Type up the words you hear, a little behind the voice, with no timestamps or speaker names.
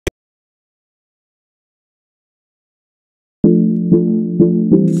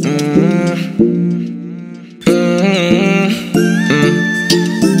Give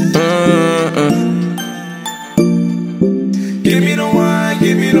me the wine,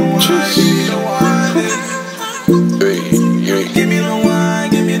 give me the wine, give me the wine. Give me the wine,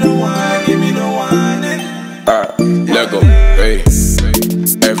 give me the wine, give me the wine. Let go, hey.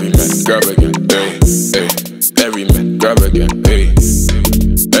 Every man grab again, hey, hey. Every man grab again, hey.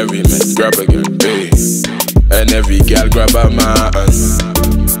 Every man grab again, hey. And every gal grab a man.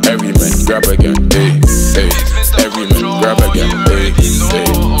 Every man grab again, hey, hey. Every man grab again, hey, hey.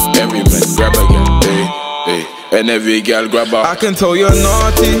 Every man grab again, hey, hey. And every gal grab a. I can tell you're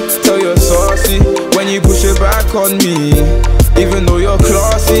naughty, tell you're saucy when you push it back on me. Even though you're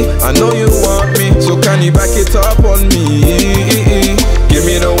classy, I know you want me, so can you back it up on me? Give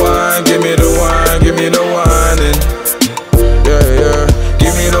me the wine, give me the wine, give me the wine, and yeah, yeah.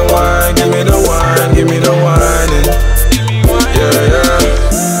 Give me the wine, give me the wine, give me the wine, and yeah, yeah.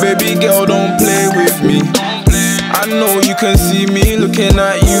 Baby girl, don't play with me. I know you can see me looking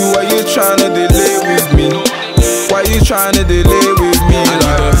at you. Why you tryna delay with me? Why you tryna delay with me? I need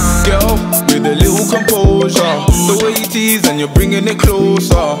a girl with a little composure. The way you tease and you're bringing it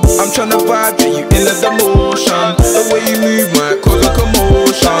closer. I'm tryna vibe, get you in the motion. The way you move might cause a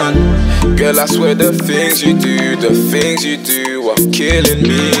commotion. Girl, I swear the things you do are killing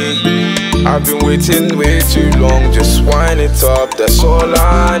me. I've been waiting way too long, just wind it up, that's all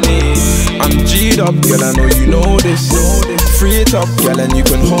I need. I'm G'd up, girl, I know you know this. Free it up, girl, and you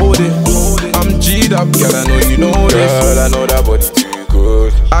can hold it. I'm G'd up, girl, I know you know this. Girl, I know that body too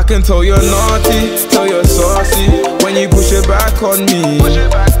good. I can tell you're naughty, tell you're saucy when you push it back on me.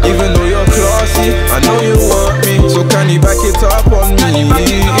 Even though you're classy, I know you want me, so can you back it up on me?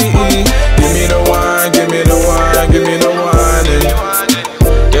 Give me the wine, give me the wine, give me the wine, and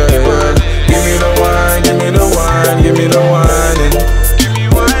yeah, yeah. Give me the wine, give me the wine, give me the wine, and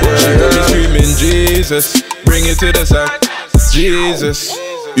yeah, she got me screaming, Jesus, bring it to the side, Jesus.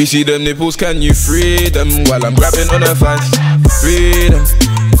 You see them nipples, can you free them while I'm grabbing on her thighs? Free them.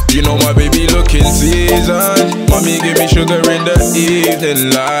 You know my baby looking seasoned. Mommy give me sugar in the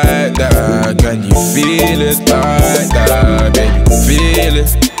evening like that. Can you feel it like that, baby? Feel it,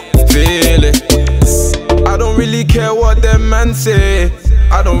 feel it. I don't really care what them man say.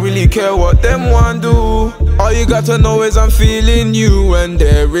 I don't really care what them want do. All you got to know is I'm feeling you, and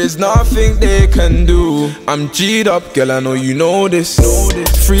there is nothing they can do. I'm G'd up, girl, I know you know this.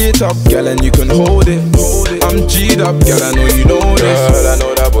 Free it up, girl, and you can hold it. I'm G'd up, girl, I know you know this. Girl, I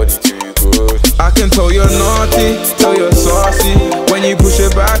know that body too good. I can tell you're naughty, tell you're saucy when you push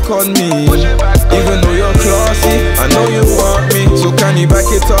it back on me. Even though you're classy, I know you want me, so can you back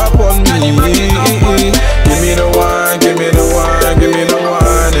it up on me? Give me the wine, give me the wine, give me the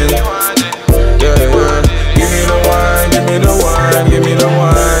wine, and yeah, yeah. Give me the wine, give me the wine, give me the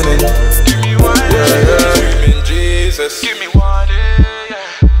wine, and yeah, yeah. Jesus, give me